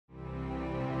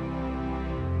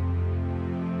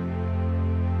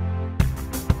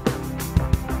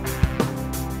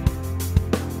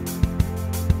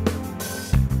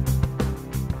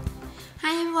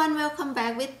welcome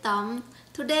back with Tom.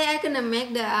 Today I'm gonna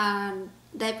make the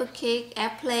diaper cake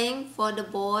airplane for the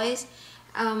boys.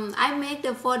 I made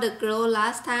them for the girl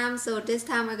last time, so this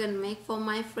time I'm gonna make for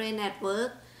my friend at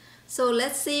work. So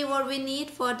let's see what we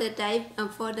need for the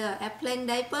airplane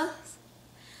diapers.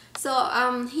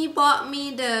 So he bought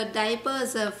me the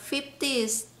diapers,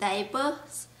 50s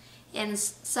diapers and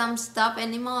some stuffed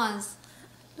animals.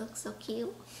 Look so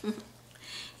cute.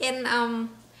 And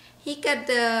he got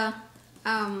the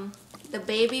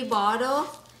baby bottle,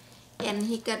 and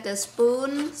he got the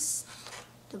spoons,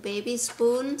 the baby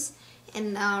spoons,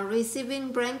 and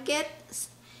receiving blankets.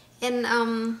 And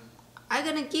I'm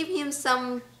gonna give him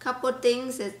some couple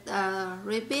things as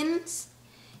ribbons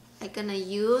I'm gonna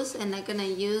use, and I'm gonna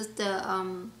use the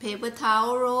paper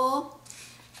towel roll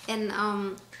and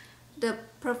the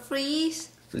fleece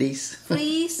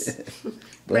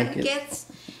blankets,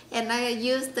 and I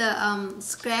use the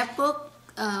scrapbook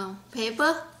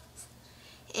paper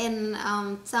and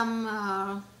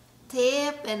some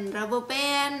tape and rubber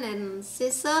band and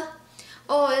scissors.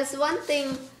 Oh, it's one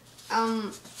thing.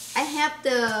 I have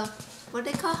the, what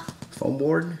they call? Foam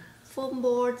board. Foam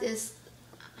board is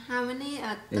how many?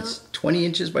 It's 20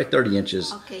 inches by 30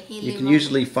 inches. Okay, you can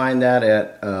usually find that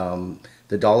at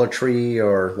the Dollar Tree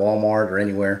or Walmart or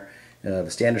anywhere. The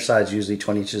standard size is usually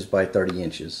 20 inches by 30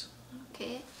 inches.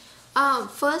 Okay.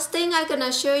 First thing I'm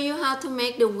gonna show you how to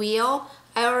make the wheel.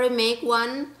 I already make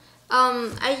one.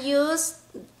 I use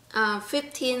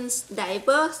 15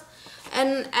 diapers,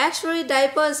 and actually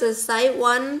diapers is size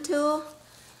 1, 2.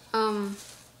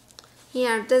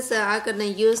 Here, this I'm gonna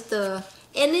use the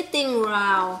anything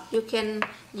round. You can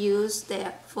use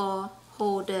that for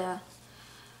hold the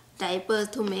diapers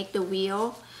to make the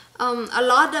wheel. A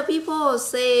lot of people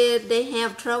say they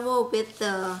have trouble with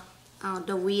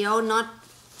the wheel, not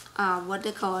what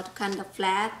they call it, kind of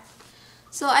flat.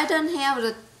 So I don't have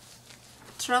the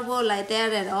trouble like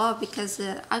that at all, because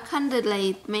I kind of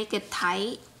like make it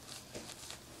tight.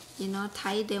 You know,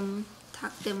 tie them,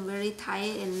 tuck them very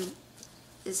tight, and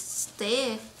it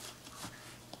stay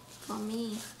for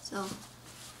me. So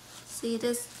see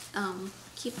this,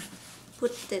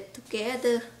 put it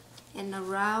together and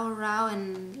around,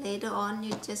 and later on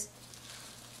you just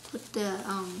put the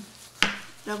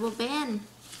rubber band.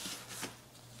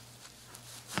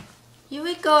 Here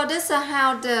we go. This is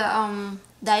how the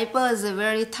diapers are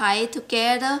very tight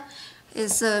together.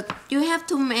 Is you have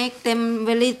to make them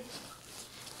really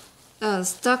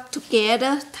stuck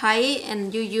together tight,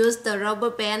 and you use the rubber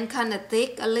band kind of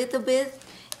thick a little bit,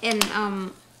 and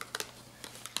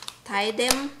tie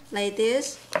them like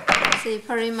this. See,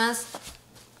 pretty much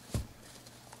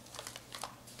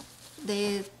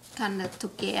they kind of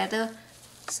together.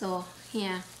 So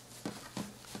here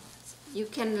you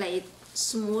can like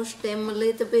smoosh them a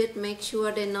little bit, make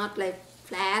sure they're not like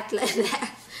flat like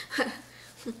that.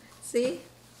 See?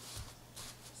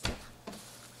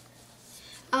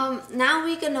 Now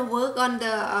we're gonna work on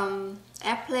the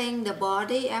airplane, the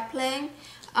body airplane.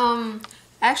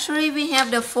 Actually, we have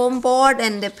the foam board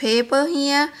and the paper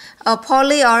here.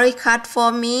 Polly already cut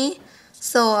for me,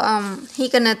 so he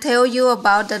gonna tell you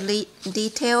about the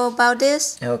detail about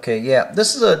this. Okay, yeah,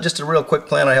 this is just a real quick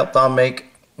plan I helped Tom make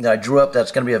that I drew up.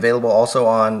 That's going to be available also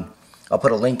on, I'll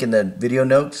put a link in the video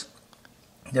notes.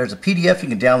 There's a PDF you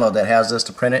can download that has this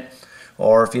to print it,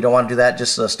 or if you don't want to do that,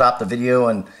 just stop the video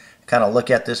and kind of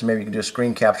look at this. Maybe you can do a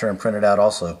screen capture and print it out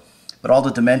also. But all the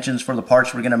dimensions for the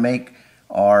parts we're going to make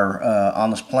are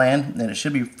on this plan, and it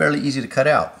should be fairly easy to cut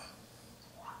out.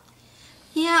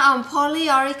 Here, Polly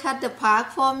already cut the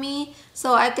part for me,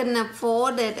 so I can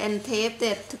fold it and tape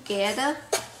it together.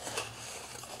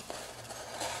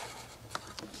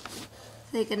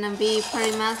 They're gonna be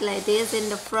pretty much like this in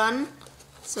the front,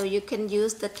 so you can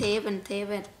use the tape and tape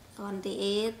it on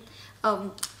the edge.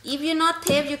 If you're not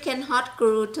tape, you can hot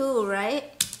glue too, right,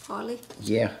 Polly?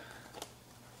 Yeah.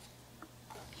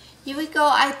 Here we go.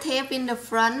 I tape in the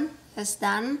front. It's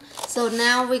done. So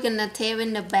now we're gonna tape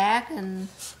in the back, and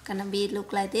gonna be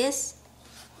look like this.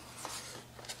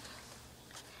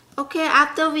 Okay,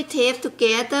 after we tape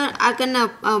together, I'm gonna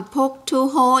poke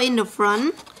 2 holes in the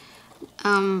front,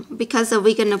 because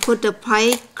we're gonna put the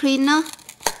pipe cleaner.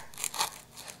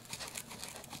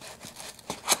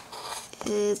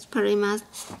 It's pretty much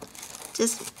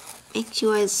just make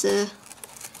sure it's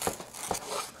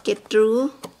get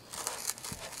through.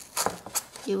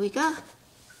 Here we go.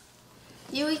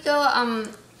 Here we go.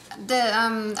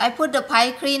 I put the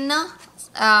pipe cleaner.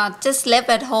 Just left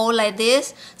at hole like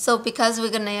this. So because we're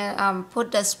gonna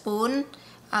put the spoon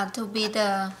to be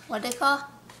the, what they call?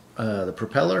 The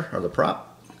propeller or the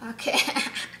prop. Okay.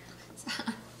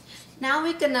 Now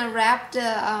we're gonna wrap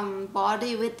the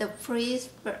body with the fleece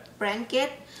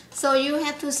blanket. So you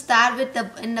have to start with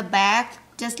in the back,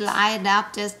 just lie it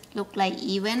up, just look like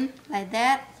even like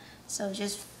that. So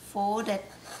just fold it,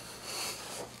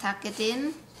 tuck it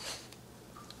in,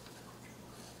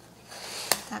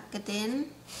 tuck it in.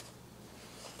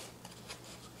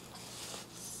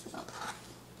 So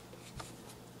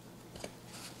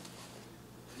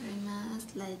very nice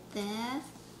like that.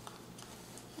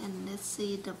 And let's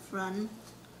see the front.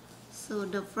 So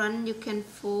the front you can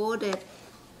fold it.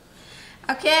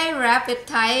 Okay, wrap it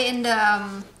tight in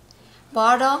the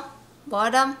bottom.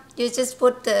 You just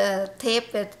put the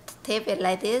tape it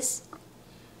like this.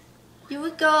 Here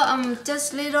we go.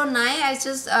 Just little knife. I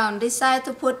just decide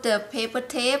to put the paper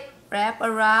tape wrap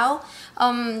around.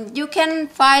 You can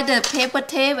find the paper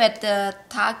tape at the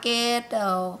Target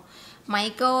or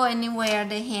Michael, anywhere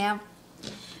they have.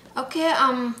 Okay.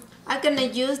 I'm gonna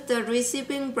use the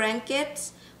receiving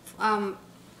blankets.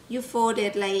 You fold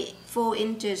it like 4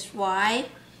 inches wide,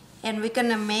 and we're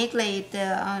gonna make like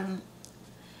the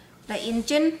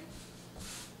engine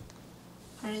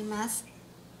very much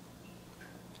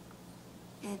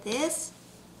like this.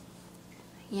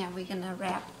 Yeah, we're gonna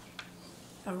wrap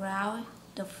around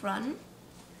the front.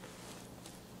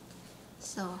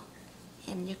 So,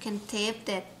 and you can tape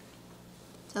that.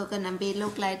 So gonna be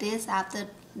look like this after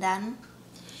done.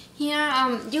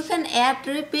 Here, you can add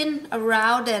ribbon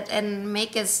around it and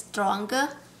make it stronger.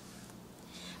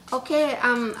 Okay,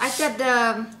 I got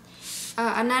the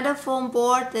another foam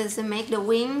board to make the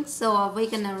wing, so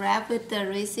we're gonna wrap with the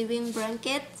receiving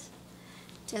blanket.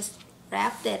 Just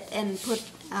wrap it and put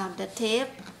the tape.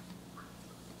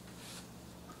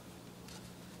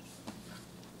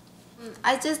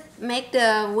 I just make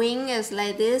the wing as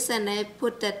like this, and I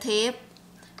put the tape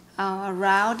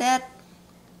around that,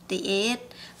 the edge.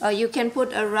 You can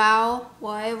put around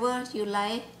whatever you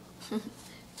like.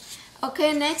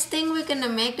 Okay, next thing we're gonna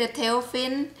make the tail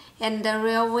fin and the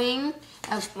rear wing.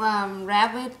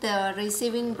 Wrap with the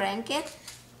receiving blanket.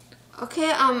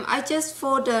 Okay, I just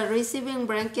fold the receiving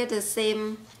blanket the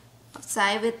same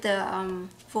side with the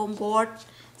foam board.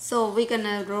 So we're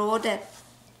gonna roll that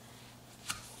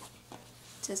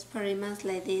just pretty much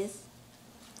like this.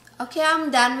 Okay, I'm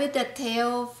done with the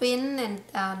tail fin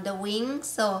and the wing.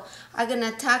 So I'm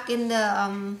gonna tuck in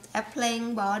the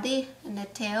airplane body and the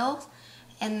tail,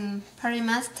 and pretty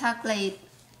much tuck like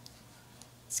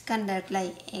it's kind of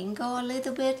like angle a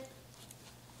little bit.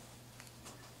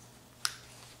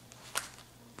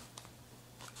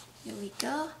 Here we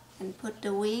go, and put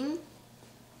the wing,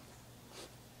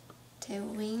 tail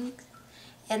wing,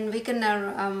 and we're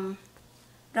gonna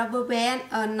rubber band,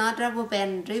 not rubber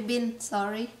band, ribbon,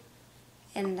 sorry,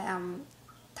 and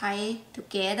tie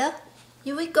together.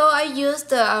 Here we go. I use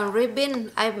the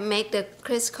ribbon. I make the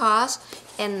crisscross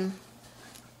and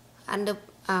on the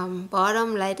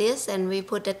bottom like this, and we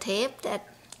put the tape that.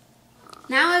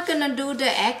 Now I'm gonna do the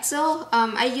axle.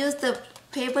 I use the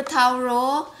paper towel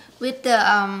roll with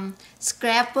the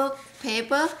scrapbook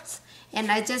paper, and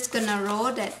I just gonna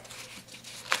roll that.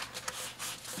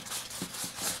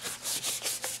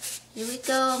 Here we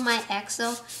go, my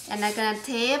axle, and I'm gonna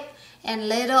tape, and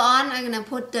later on I'm gonna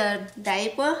put the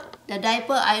diaper. The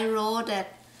diaper I roll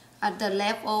that at the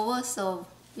leftover, so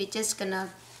we just gonna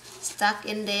stuck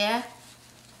in there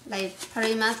like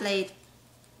pretty much like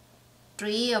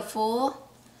 3 or 4.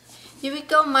 Here we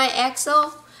go, my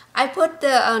axle. I put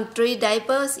the 3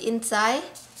 diapers inside.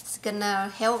 It's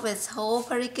gonna help us hold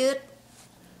very good.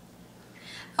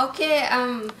 Okay,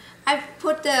 I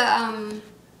put the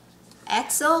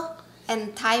axle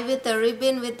and tie with the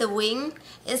ribbon with the wing.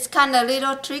 It's kind of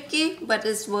little tricky, but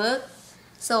it's work.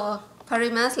 So pretty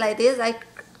much like this I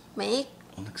make.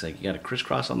 Looks like you got a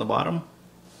crisscross on the bottom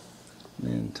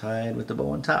and then tied with the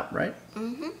bow on top, right?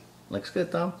 Mm-hmm. Looks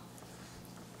good, Tom.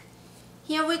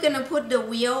 Here we're gonna put the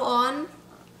wheel on.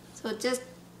 So just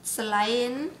slide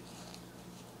in.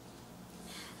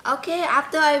 Okay,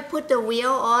 after I put the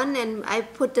wheel on and I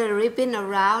put the ribbon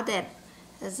around it,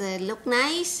 does it look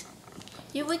nice?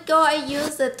 Here we go. I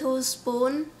use the 2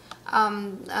 spoons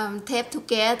taped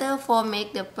together for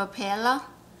make the propeller,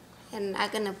 and I'm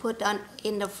gonna put on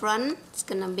in the front. It's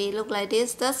gonna be look like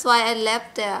this. That's why I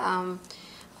left the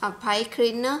pipe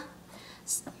cleaner.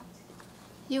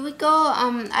 Here we go.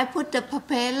 I put the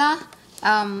propeller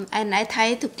and I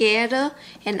tie it together,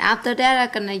 and after that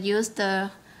I'm gonna use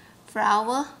the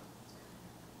flower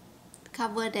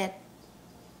cover that.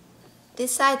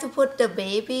 Decide to put the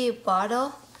baby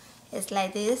bottle. It's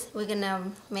like this. We're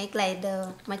gonna make like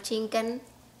the machine gun.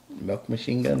 Milk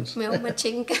machine guns. Milk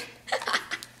machine gun.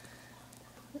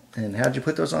 And how'd you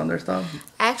put those on there, Thom?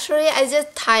 Actually, I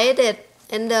just tied it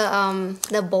in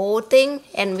the bow thing,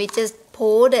 and we just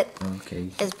pulled it. Okay.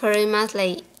 It's pretty much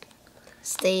like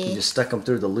stay. You just stuck them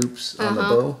through the loops on the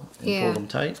bow and Yeah. pulled them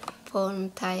tight? Pull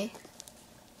them tight.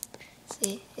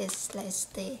 See, it's like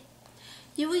stay.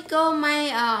 Here we go,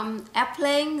 my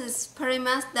airplane is pretty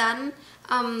much done.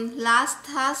 Last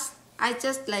task, I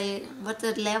just like what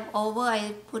the leftover,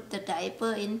 I put the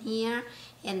diaper in here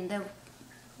and the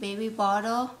baby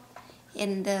bottle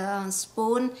and the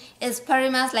spoon. It's pretty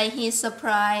much like his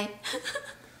surprise.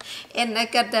 And I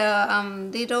got the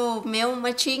little milk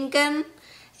machine gun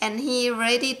and he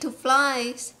ready to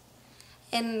fly.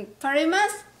 And pretty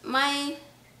much my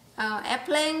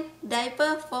airplane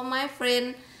diaper for my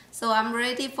friend. So I'm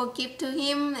ready for gift to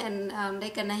him, and they're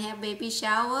gonna have baby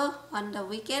shower on the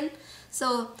weekend.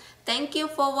 So thank you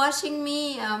for watching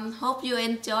me. Hope you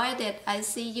enjoyed it. I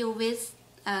see you with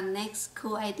next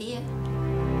cool idea.